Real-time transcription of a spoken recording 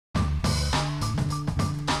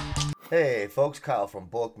Hey folks, Kyle from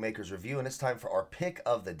Bookmakers Review, and it's time for our pick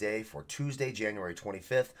of the day for Tuesday, January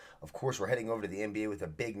 25th. Of course, we're heading over to the NBA with a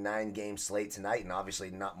big 9-game slate tonight, and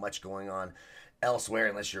obviously not much going on elsewhere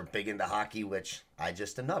unless you're big into hockey, which I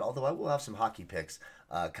just am not, although I will have some hockey picks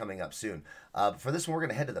coming up soon. For this one, we're going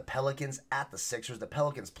to head to the Pelicans at the Sixers. The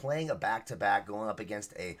Pelicans playing a back-to-back, going up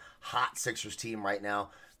against a hot Sixers team right now.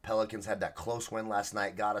 Pelicans had that close win last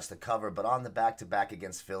night, got us the cover, but on the back-to-back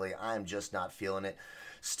against Philly, I'm just not feeling it.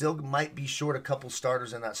 Still might be short a couple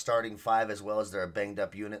starters in that starting five, as well as they're a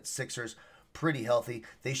banged-up unit. Sixers, pretty healthy.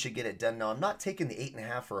 They should get it done. Now, I'm not taking the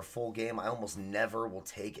 8.5 for a full game. I almost never will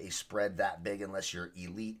take a spread that big unless you're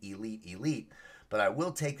elite. But I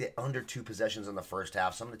will take the under 2 possessions in the first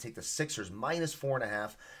half. So I'm going to take the Sixers minus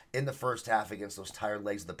 4.5 in the first half against those tired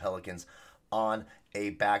legs of the Pelicans on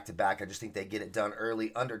a back-to-back. I just think they get it done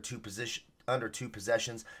early, under 2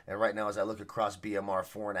 possessions. And right now, as I look across BMR,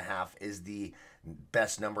 4.5 is the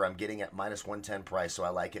best number I'm getting at minus 110 price, so I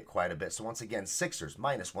like it quite a bit. So once again, Sixers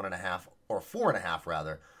minus 1.5, or 4.5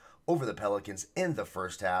 rather, over the Pelicans in the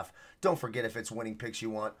first half. Don't forget, if it's winning picks you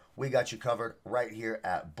want, we got you covered right here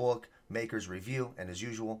at Bookmakers Review. And as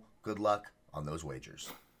usual, good luck on those wagers.